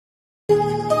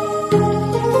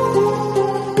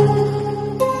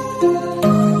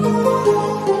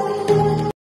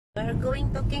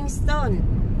Kingston.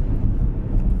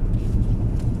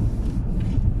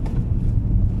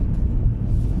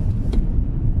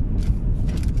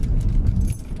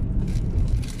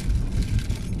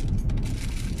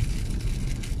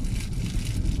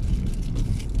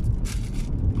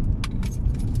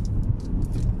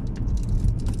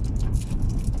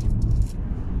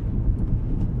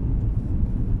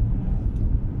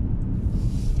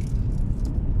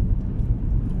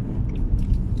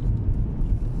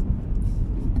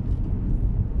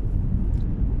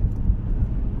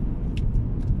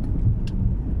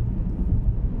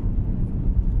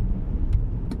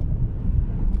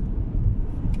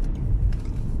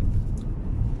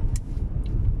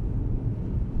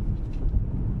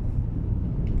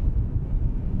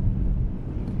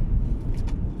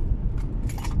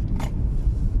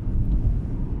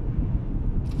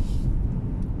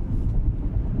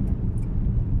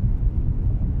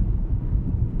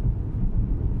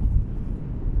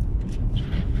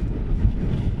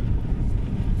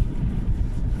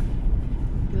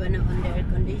 On the air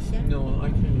condition? No, I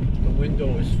can. The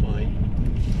window is fine.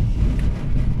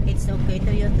 It's okay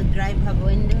to you to drive have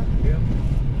window? Yeah.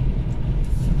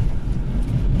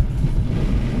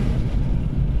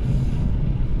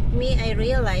 Me, I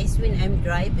realize when I'm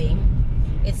driving,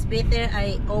 it's better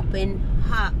I open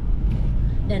half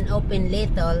than open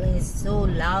little. It's so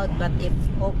loud, but if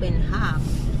open half,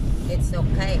 it's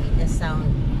okay, the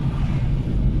sound.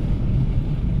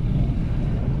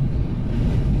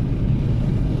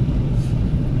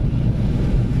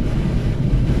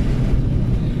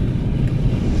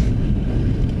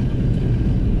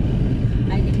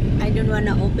 I don't want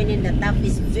to open it. The top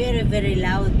is very, very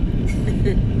loud.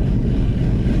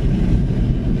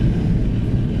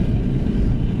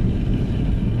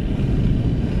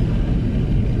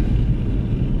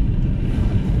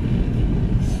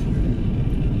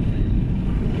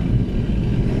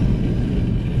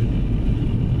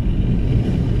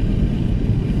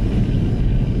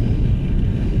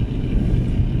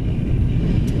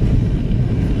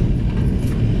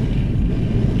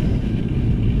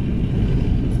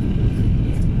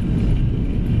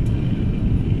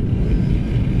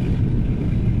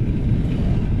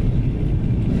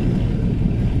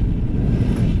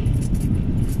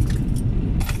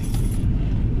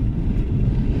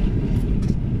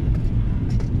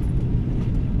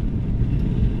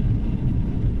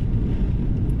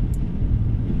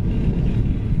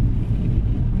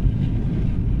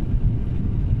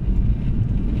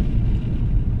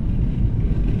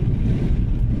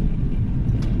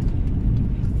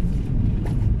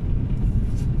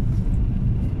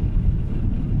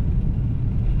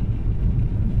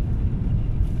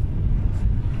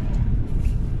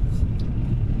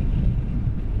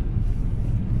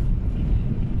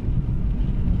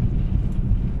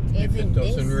 If it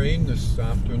doesn't rain this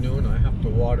afternoon, I have to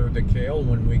water the kale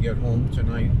when we get home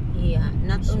tonight. Yeah,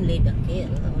 not only the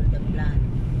kale or the plant.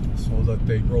 So that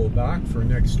they grow back for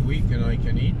next week and I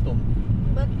can eat them.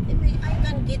 But I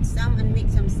can get some and make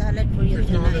some salad for you There's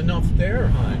tonight. not enough there,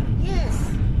 hon.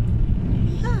 Yes.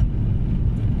 Yeah.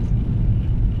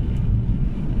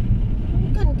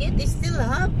 You can get, they still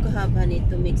have honey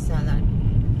to make salad.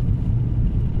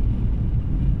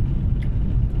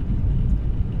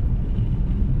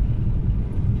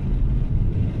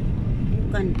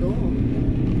 You can go.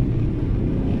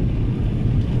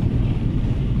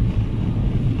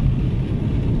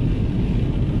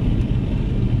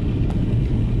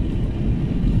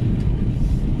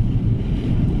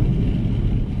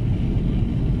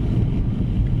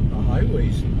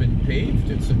 Highways have been paved.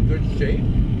 It's in good shape.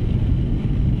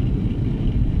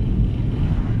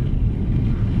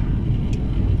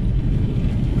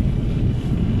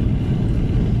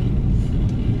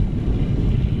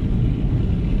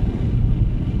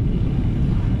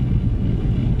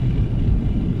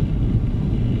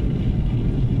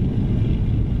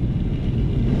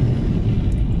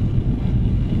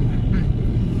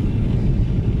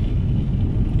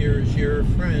 Here's your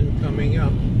friend coming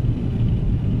up.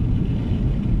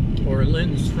 Or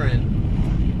Lynn's friend.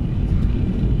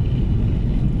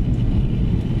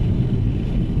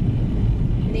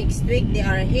 Next week they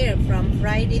are here from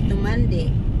Friday to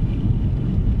Monday.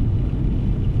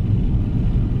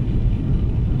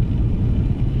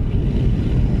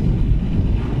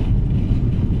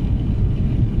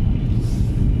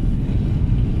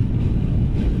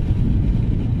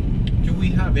 Do we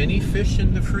have any fish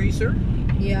in the freezer?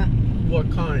 Yeah.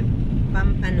 What kind?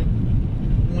 Pampano.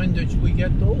 When did we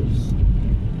get those?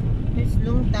 It's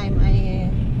long time.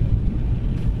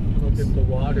 Look at the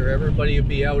water. Everybody will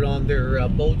be out on their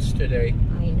boats today.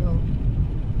 I know.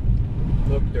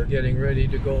 Look, they're getting ready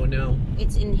to go now.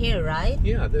 It's in here, right?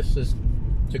 Yeah, this is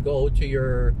to go to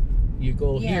your, you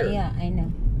go here. Yeah, I know.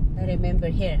 I remember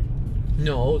here.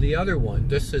 No, the other one.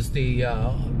 This is the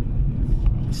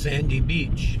sandy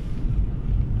beach.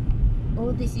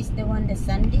 Oh, this is the one, the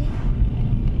Sunday?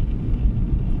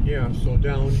 Yeah, so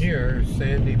down here,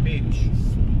 sandy beach.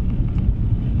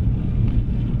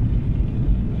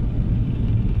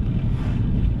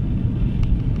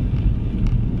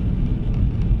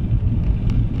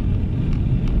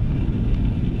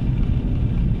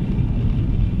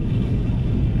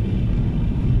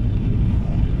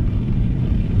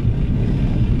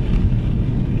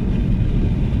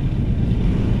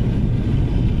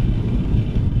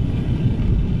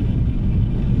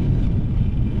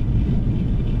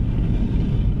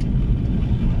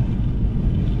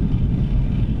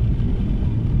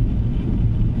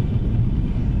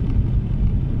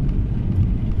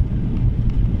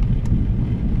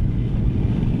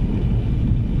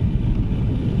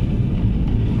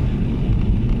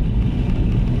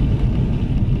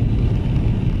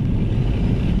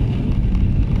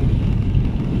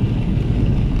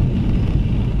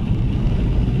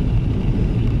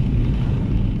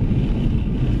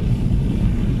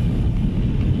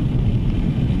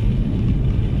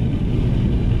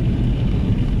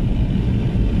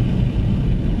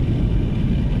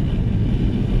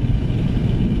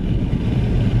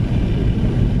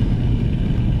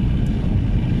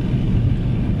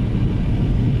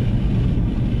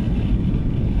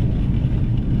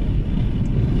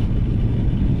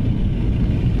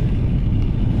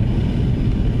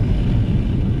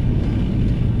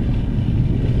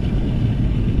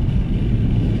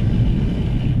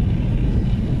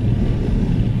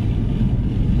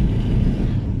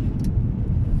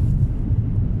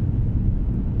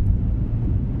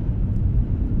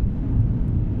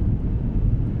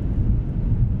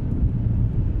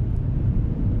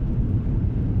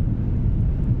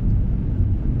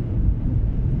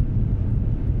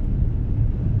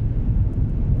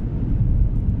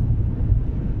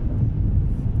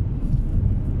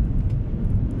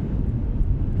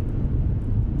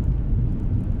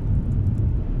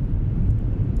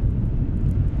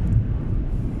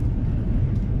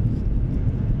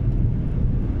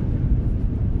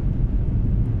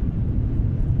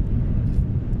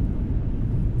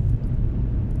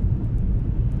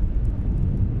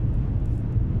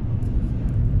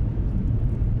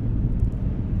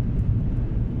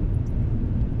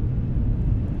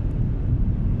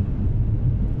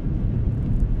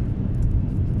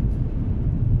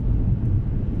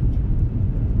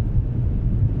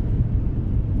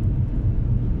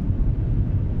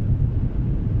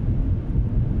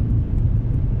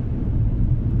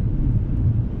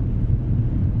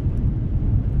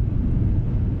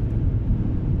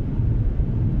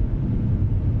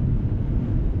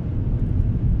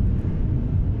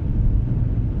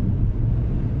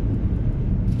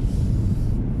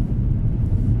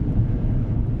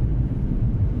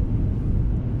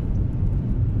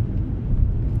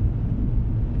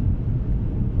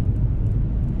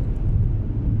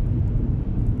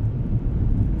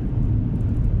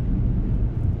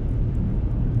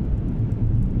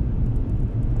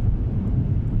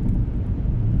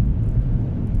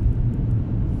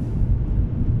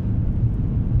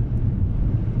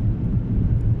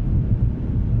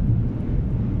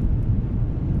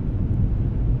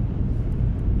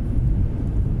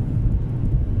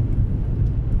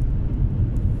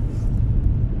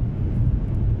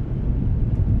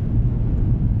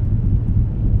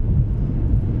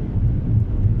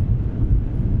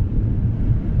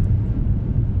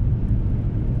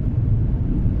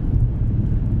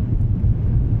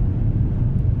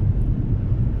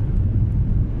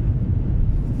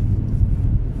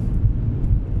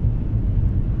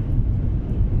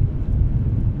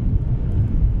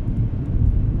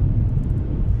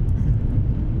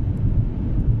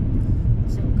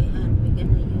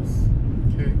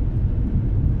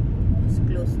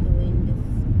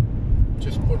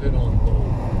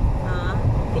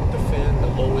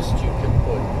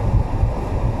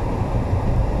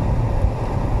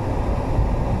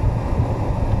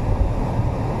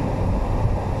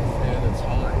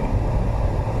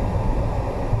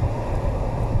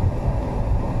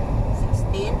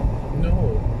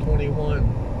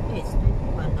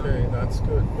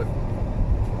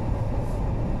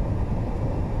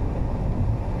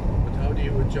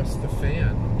 adjust the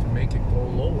fan to make it go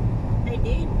low. I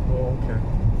did. Oh, okay.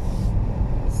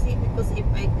 See, because if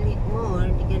I click more,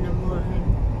 it's gonna more.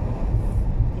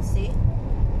 You see?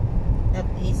 That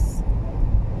is.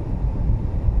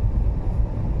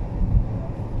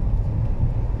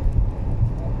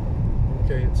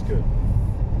 Okay, it's good.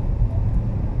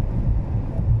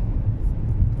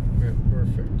 Yeah,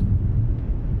 perfect.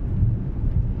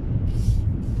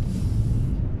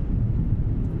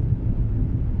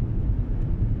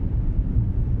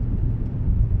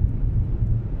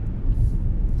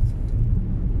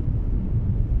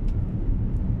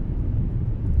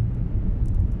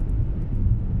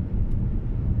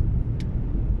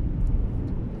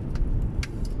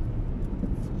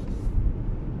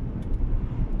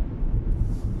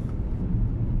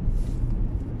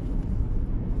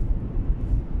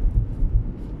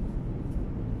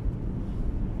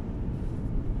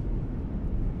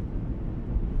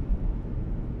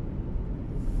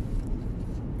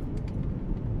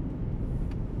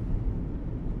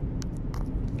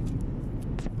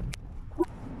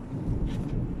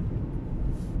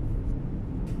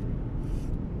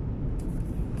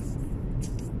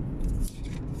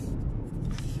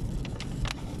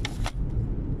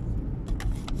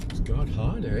 Got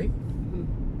hot, eh? It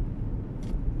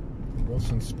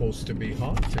wasn't supposed to be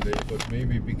hot today, but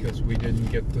maybe because we didn't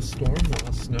get the storm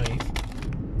last night,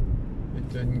 it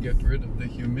didn't get rid of the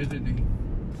humidity.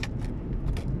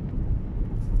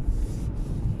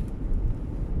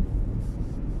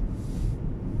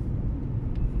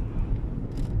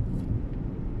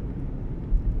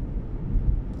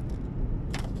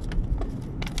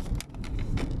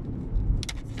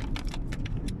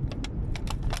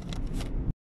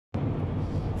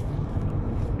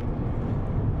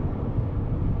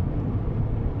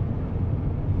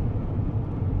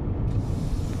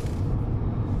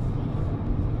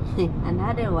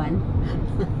 Another one.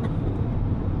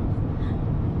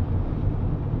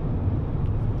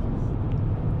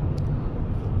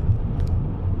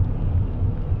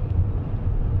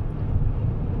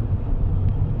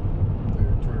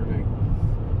 They're turning.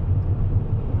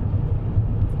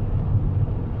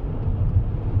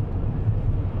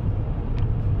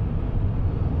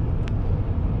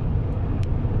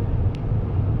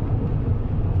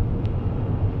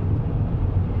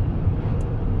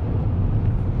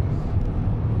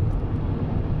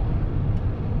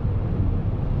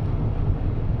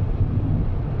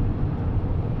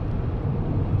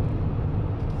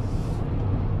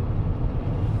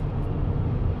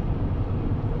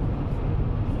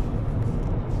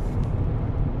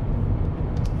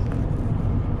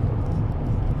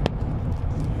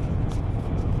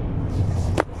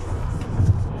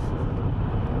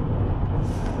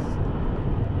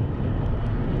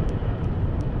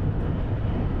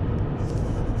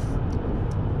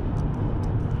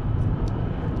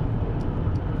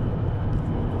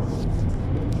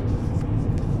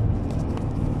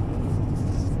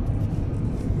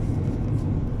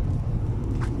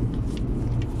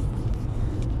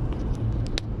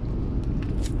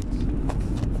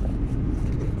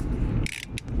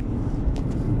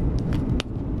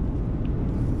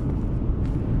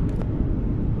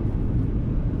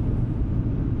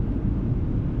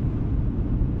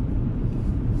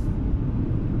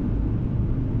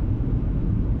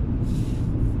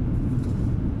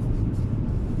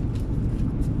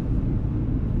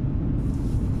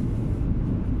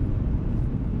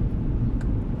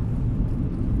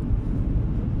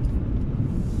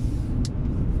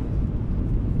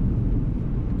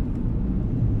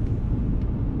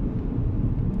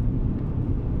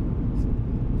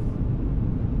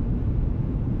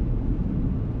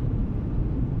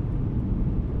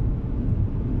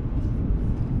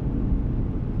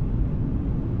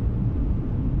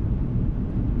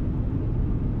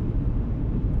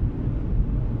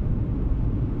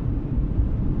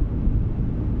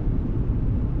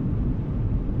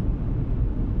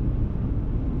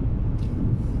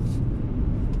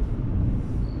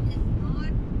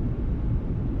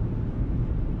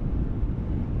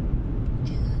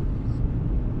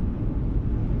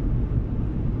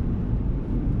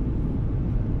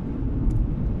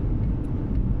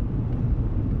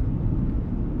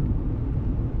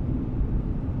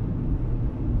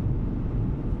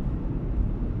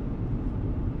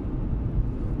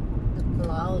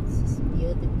 Clouds is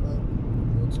beautiful.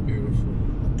 That's beautiful.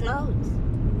 The clouds.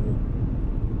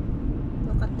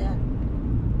 Look at that.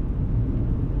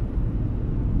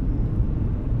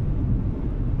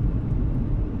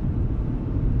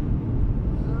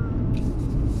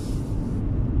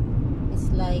 It's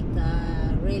like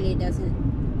really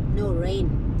doesn't no rain.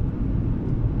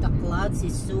 The clouds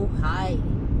is so high.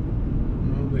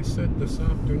 Well, they said this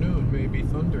afternoon maybe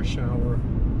thunder shower,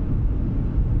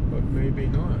 but maybe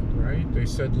not, right? They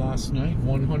said last night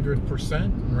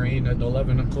 100% rain at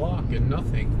 11 o'clock and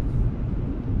nothing.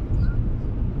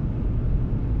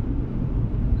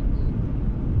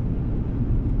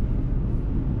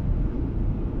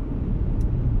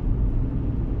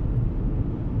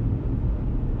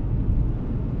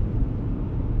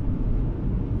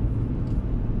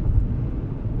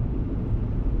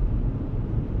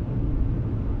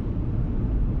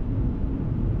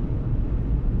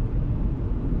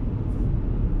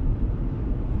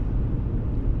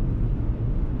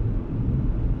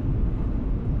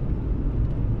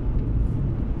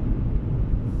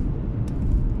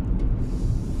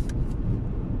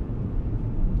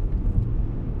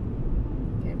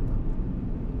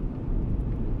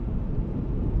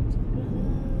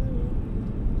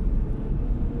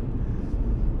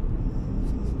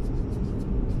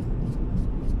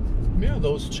 Yeah,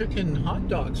 those chicken hot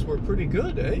dogs were pretty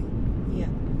good, eh? Yeah.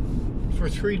 For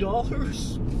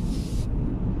 $3.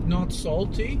 Not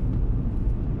salty.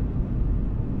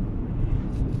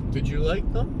 Did you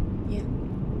like them? Yeah.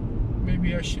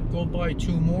 Maybe I should go buy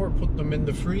 2 more, put them in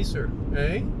the freezer,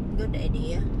 eh? Good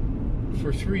idea.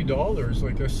 For $3,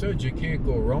 like I said, you can't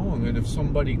go wrong. And if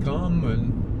somebody come,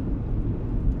 and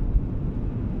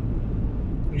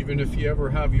even if you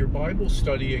ever have your Bible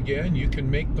study again, you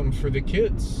can make them for the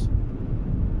kids.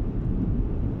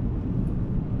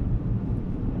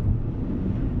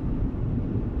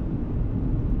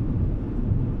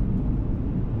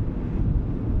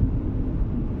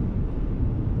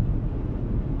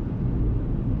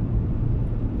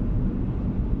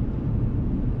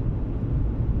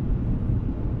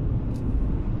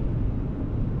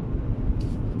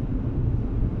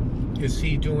 Is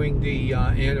he doing the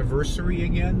anniversary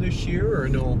again this year or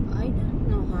no? I don't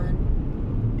know, hon.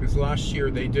 Because last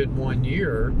year they did 1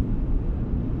 year.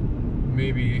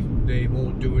 Maybe they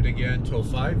won't do it again till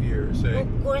 5 years, eh?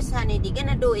 Of course, honey, they're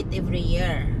gonna do it every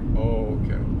year. Oh,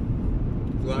 okay.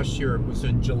 Last year it was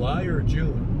in July or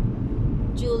June?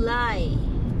 July.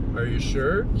 Are you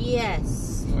sure?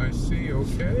 Yes. I see,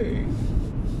 okay.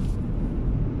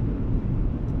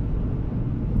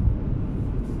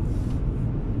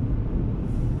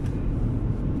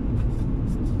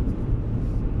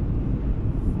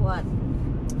 What?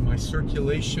 My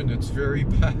circulation, it's very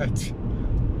bad.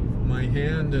 My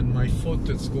hand and my foot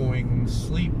is going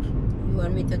sleep. You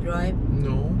want me to drive?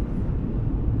 No.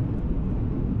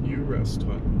 You rest,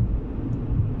 hon.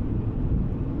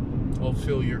 I'll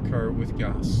fill your car with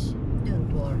gas.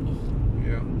 Don't worry.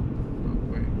 Yeah, that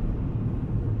way.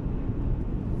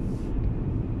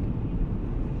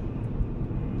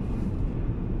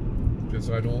 Because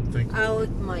I don't think... Oh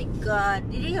my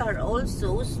God, they are all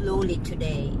so slowly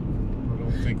today. I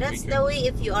don't think That's we the can... way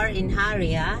if you are in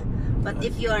hurry, huh? But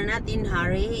if you are not in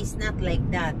hurry, it's not like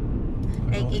that.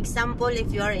 Like example,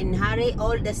 if you are in hurry,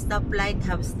 all the stoplight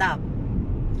have stopped.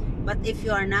 But if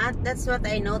you are not, that's what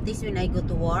I notice when I go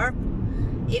to work.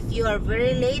 If you are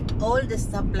very late, all the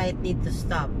stoplight need to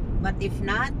stop. But if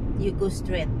not, you go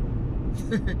straight.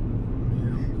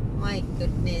 My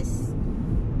goodness.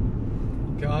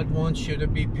 God wants you to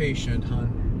be patient,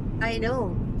 hon. I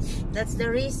know. That's the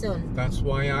reason. That's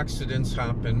why accidents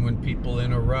happen when people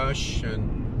in a rush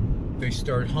and they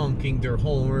start honking their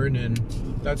horn, and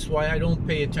that's why I don't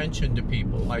pay attention to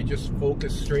people. I just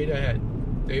focus straight ahead.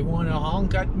 They want to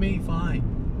honk at me, fine.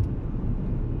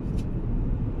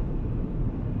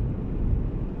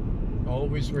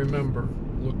 Always remember,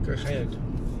 look ahead.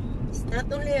 It's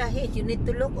not only ahead, you need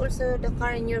to look also the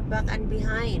car in your back and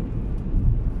behind.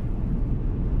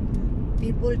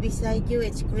 People beside you,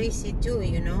 it's crazy too,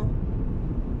 you know.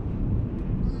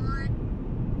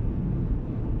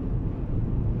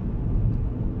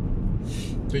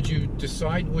 Did you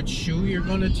decide which shoe you're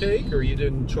going to take, or you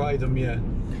didn't try them yet?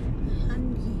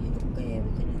 Honey, okay,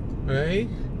 we can... Hey?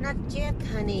 Not yet,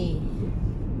 honey.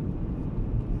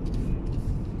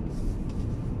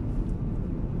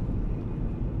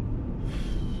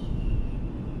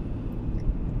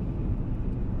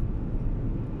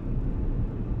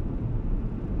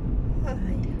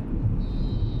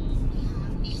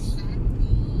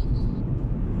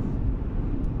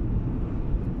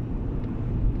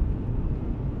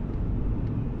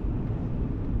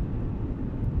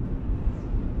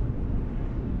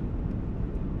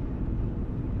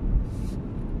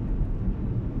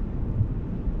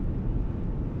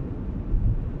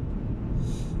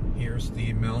 Here's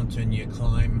the mountain you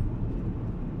climb.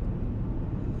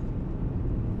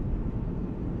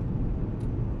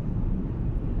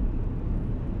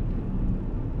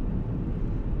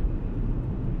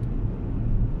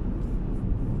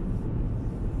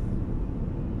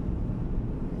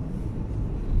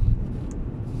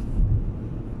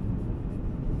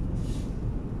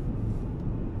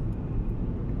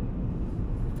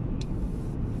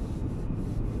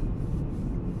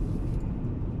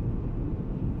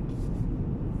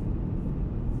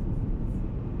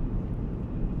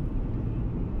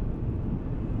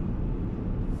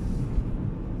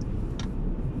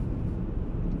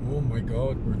 Oh my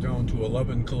God, we're down to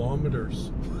 11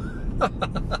 kilometers.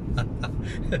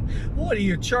 What, do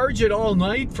you charge it all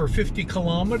night for 50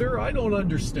 kilometer? I don't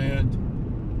understand.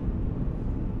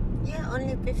 Yeah,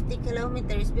 only 50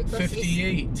 kilometers because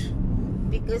 58.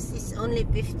 because it's only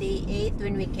 58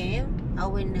 when we came.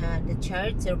 When the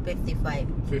charts are 55.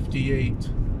 58.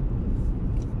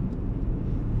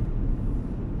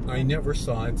 I never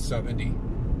saw it 70.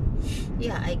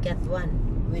 Yeah, I got one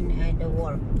when I had the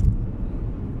work.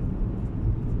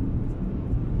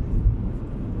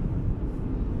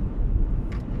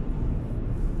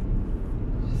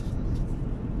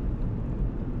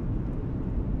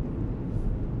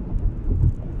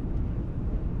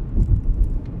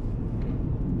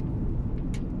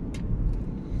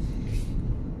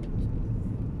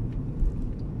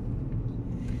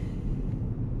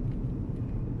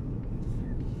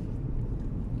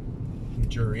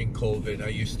 during COVID. I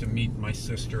used to meet my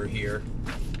sister here.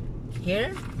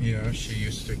 Here? Yeah, she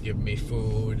used to give me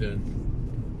food, and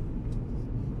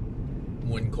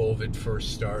when COVID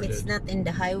first started. It's not in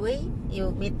the highway?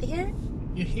 You meet here?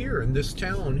 Yeah, here in this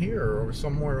town here, or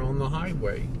somewhere on the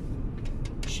highway.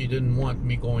 She didn't want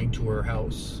me going to her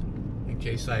house in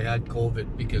case I had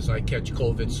COVID, because I catch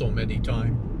COVID so many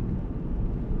times.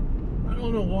 I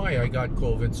don't know why I got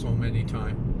COVID so many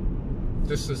times.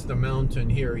 This is the mountain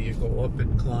here. You go up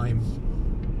and climb.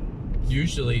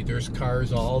 Usually there's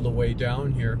cars all the way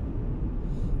down here.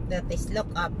 That is look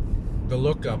up. The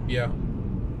look up, yeah.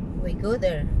 We go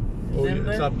there. Oh,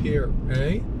 Remember? it's up here,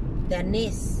 eh? The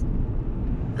Nis.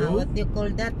 Who? What do you call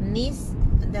that? Nis?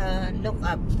 The look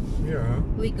up. Yeah.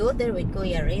 We go there with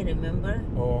Kuya Ray, remember?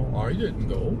 Oh, I didn't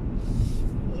go.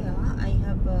 Yeah, I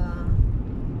have a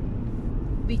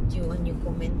video and you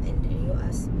comment and then you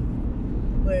ask me,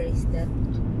 where is that?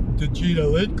 Did she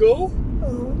let it go?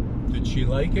 Oh. Did she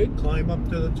like it? Climb up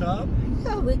to the top?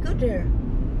 Yeah, we go there.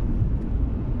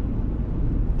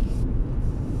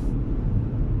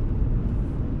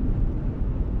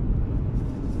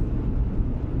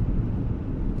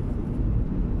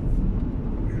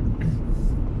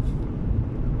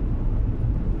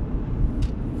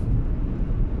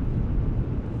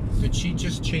 Did she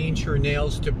just change her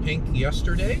nails to pink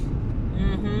yesterday?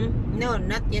 Mm-hmm. No,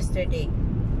 not yesterday.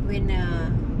 When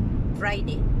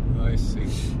Friday. I see.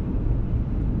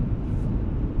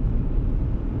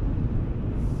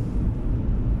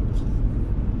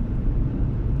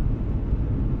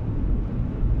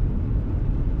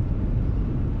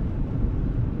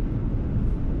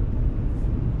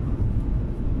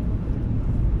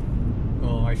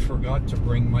 Oh, I forgot to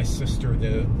bring my sister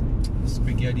the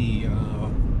spaghetti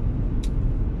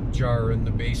jar in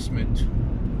the basement.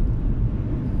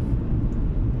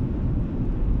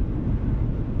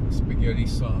 Spaghetti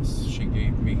sauce she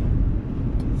gave me.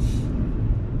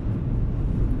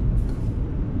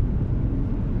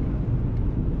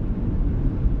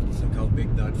 Look how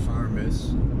big that farm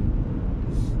is.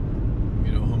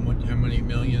 You know how many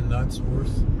million that's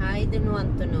worth? I don't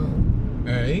want to know.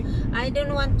 Hey? I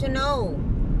don't want to know.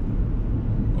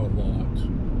 A lot.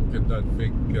 Look at that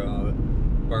big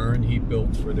barn he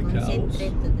built for the cows.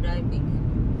 Concentrate to driving.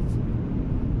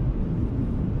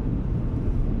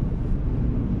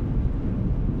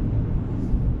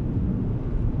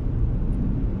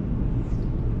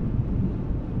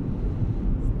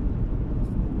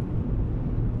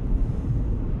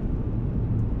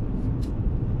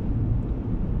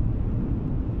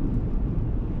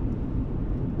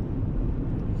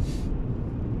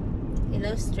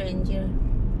 Hello, stranger.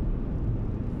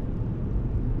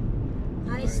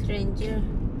 Hi, stranger.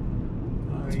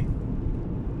 Hi.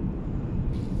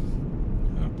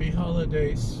 Happy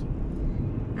holidays.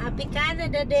 Happy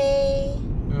Canada Day.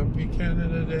 Happy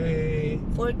Canada Day.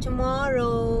 For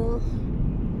tomorrow.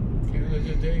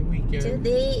 Canada Day weekend.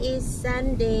 Today is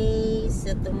Sunday,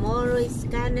 so tomorrow is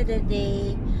Canada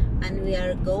Day, and we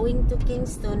are going to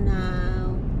Kingston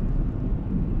now.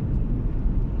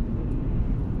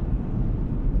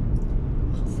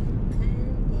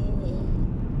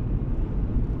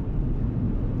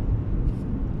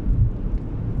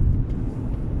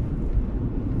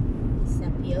 It's a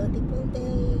beautiful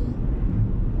day.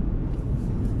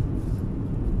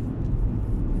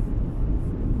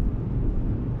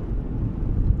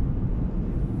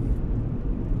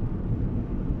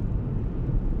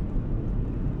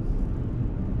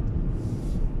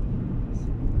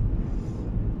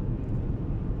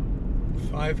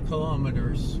 Five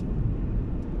kilometers.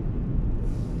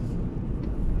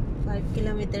 5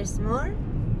 kilometers more?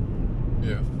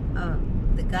 Yeah. Oh,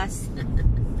 the gas.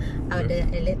 Oh, the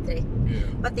electric. Yeah.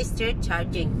 But it's still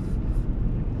charging.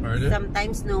 Pardon?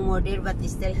 Sometimes no more there, but they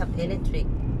still have electric.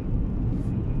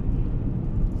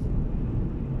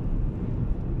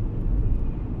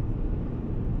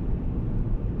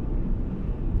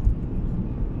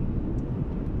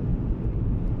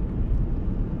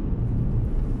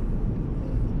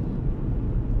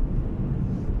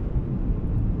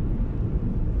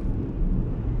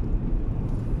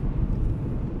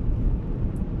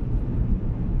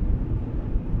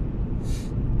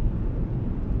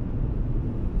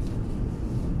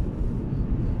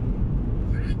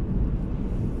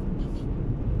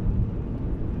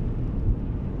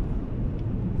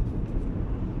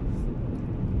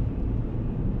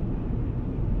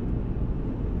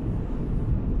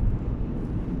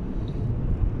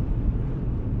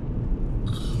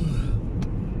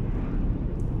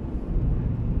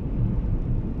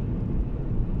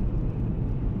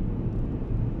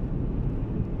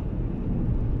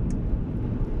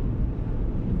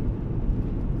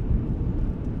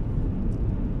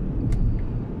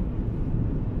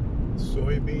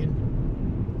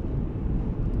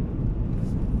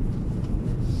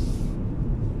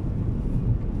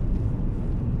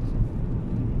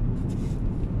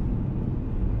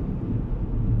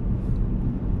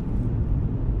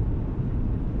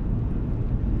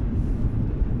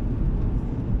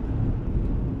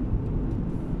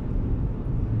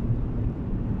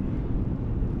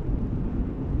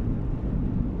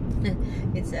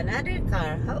 It's another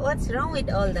car. What's wrong with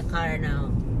all the car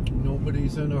now?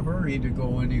 Nobody's in a hurry to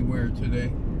go anywhere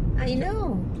today. I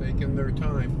know. Taking their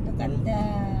time. Look at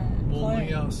the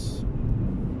Only us.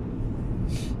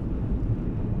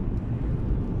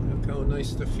 Look how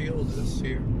nice the field is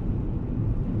here.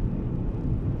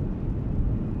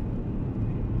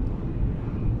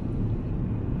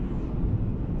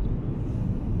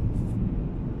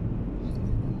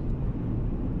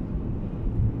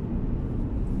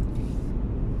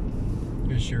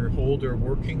 Is your holder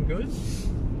working good?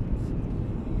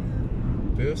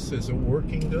 This is it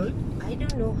working good? I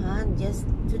don't know, Han. Just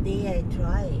today I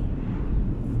try.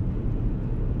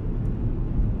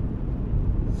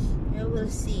 I will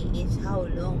see it's how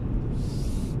long.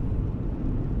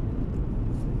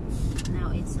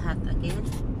 Now it's hot again.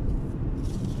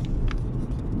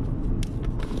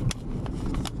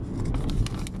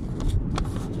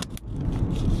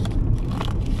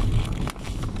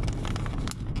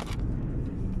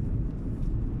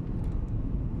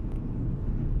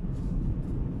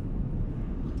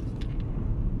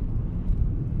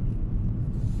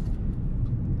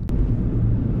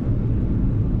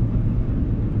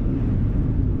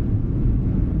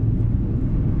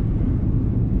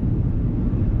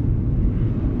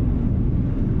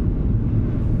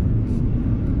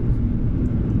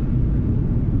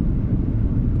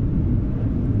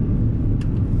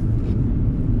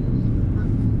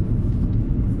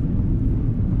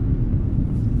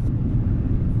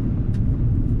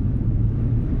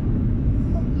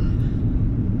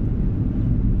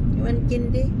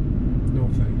 Candy? No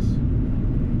thanks.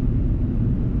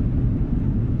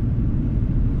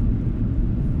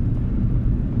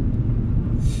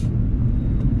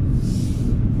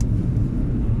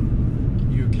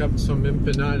 You kept some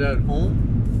empanada at home?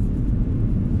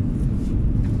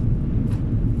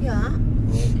 Yeah.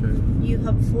 Okay. You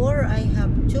have 4, I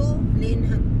have 2, Lynn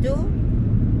had 2.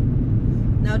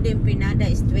 Now the empanada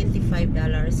is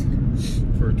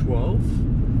 $25. For 12?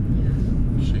 Yeah.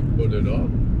 She put it up.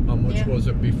 How much was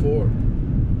it before?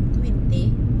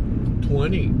 20.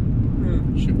 20.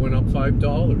 She went up $5.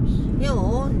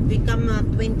 No, become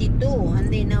 22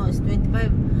 and then now it's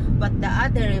 25. But the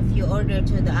other, if you order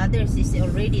to the others, is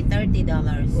already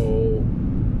 $30. Oh.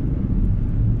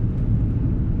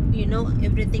 You know,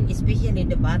 everything, especially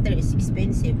the butter, is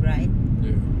expensive, right?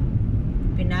 Yeah.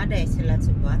 Pinada is lots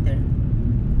of butter.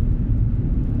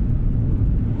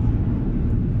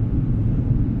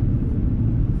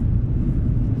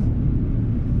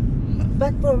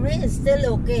 But for me, it's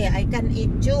still okay. I can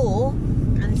eat 2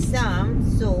 and some,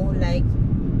 so like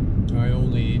I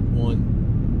only eat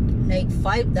 1. Like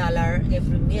 $5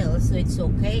 every meal, so it's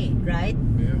okay, right?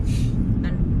 Yeah.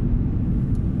 And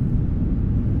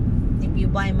if you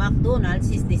buy McDonald's,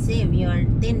 it's the same. You're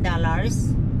 $10.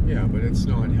 Yeah, but it's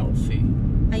not healthy.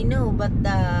 I know, but the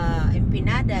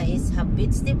empanada is a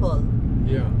vegetable.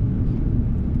 Yeah.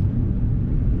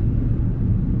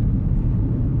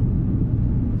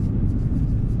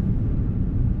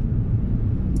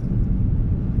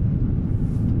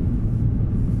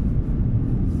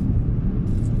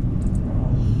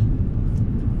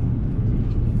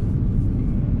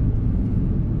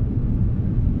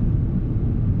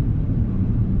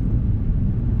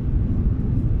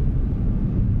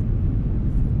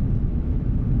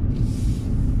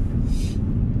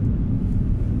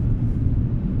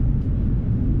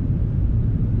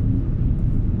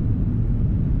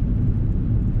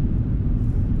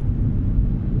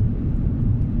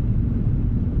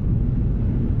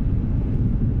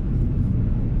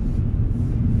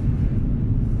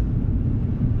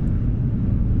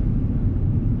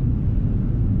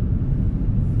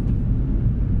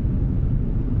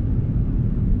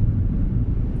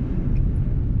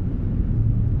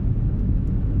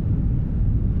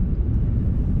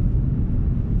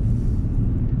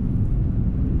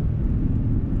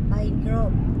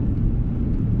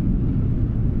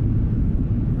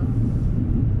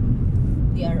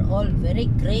 All very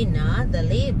green, huh? The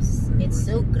leaves, it's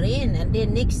so green, and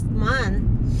then next month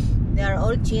they are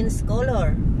all change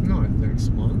color. Not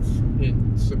next month,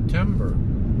 in September.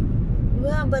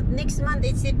 Well, but next month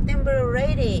it's September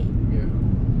already. Yeah.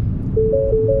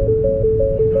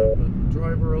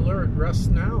 Driver alert,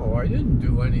 rest now. I didn't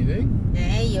do anything.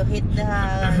 Hey, you hit the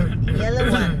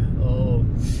yellow one. Oh.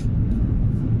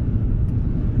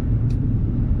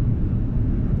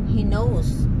 He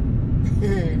knows.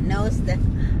 Knows that.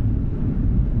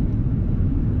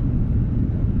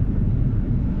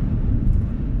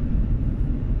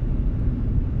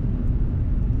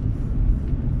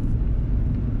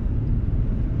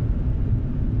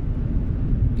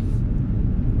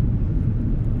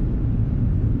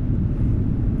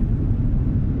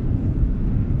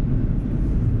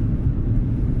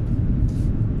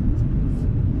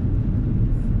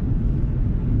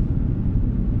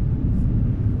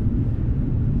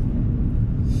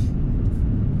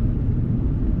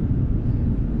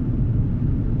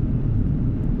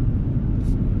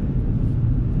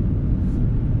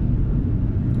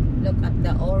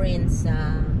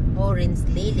 orange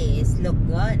lilies. Look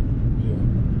good. Yeah.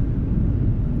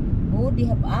 Oh, they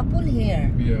have apple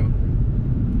here. Yeah.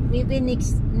 Maybe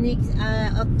next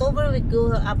October we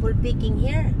go apple picking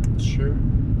here. Sure.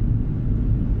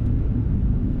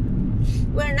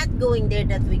 We're not going there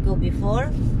that we go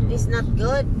before. No, It's not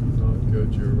good. Not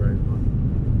good. You're right, huh?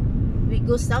 We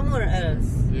go somewhere else.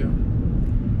 Yeah.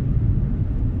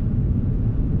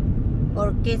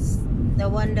 Orchids, the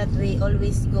one that we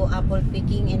always go apple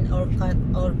picking in orchids.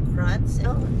 Oh,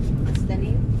 what's the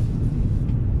name?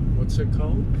 What's it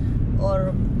called?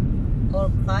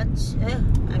 Orchids.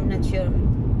 I'm not sure.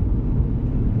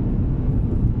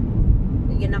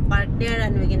 We're gonna park there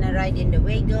and we're gonna ride in the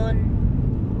wagon.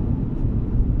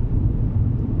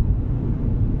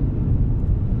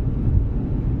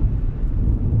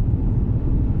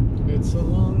 It's a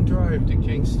long drive to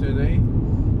Kingston, eh?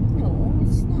 No,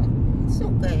 it's not. It's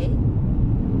okay.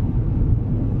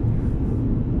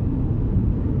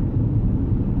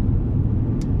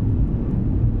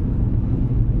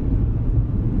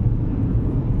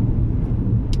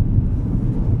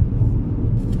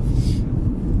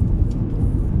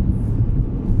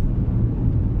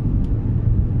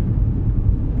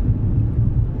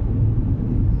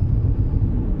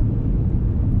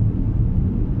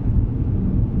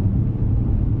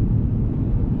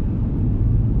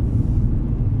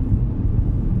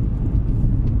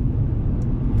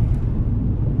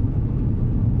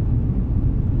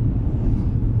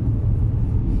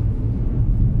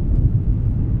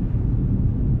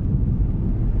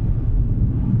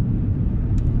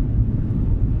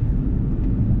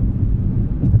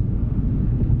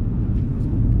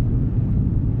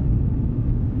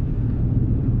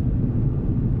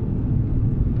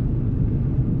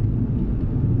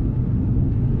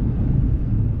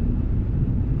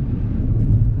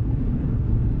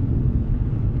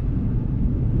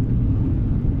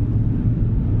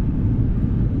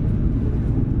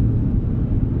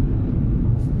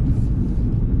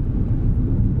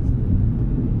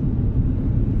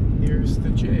 Here's the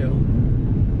jail.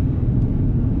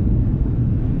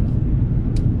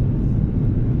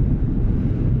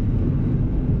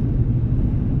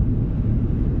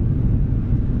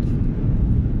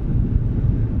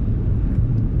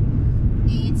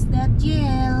 It's the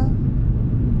jail.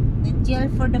 The jail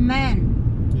for the man.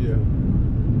 Yeah.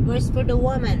 Where's for the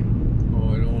woman?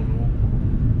 Oh, I don't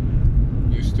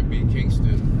know. Used to be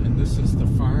Kingston, and this is the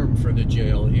farm for the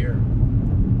jail here.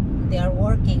 They are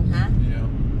working, huh? Yeah.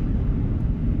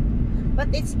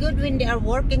 But it's good when they are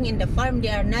working in the farm. They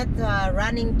are not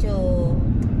running to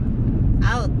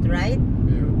out, right?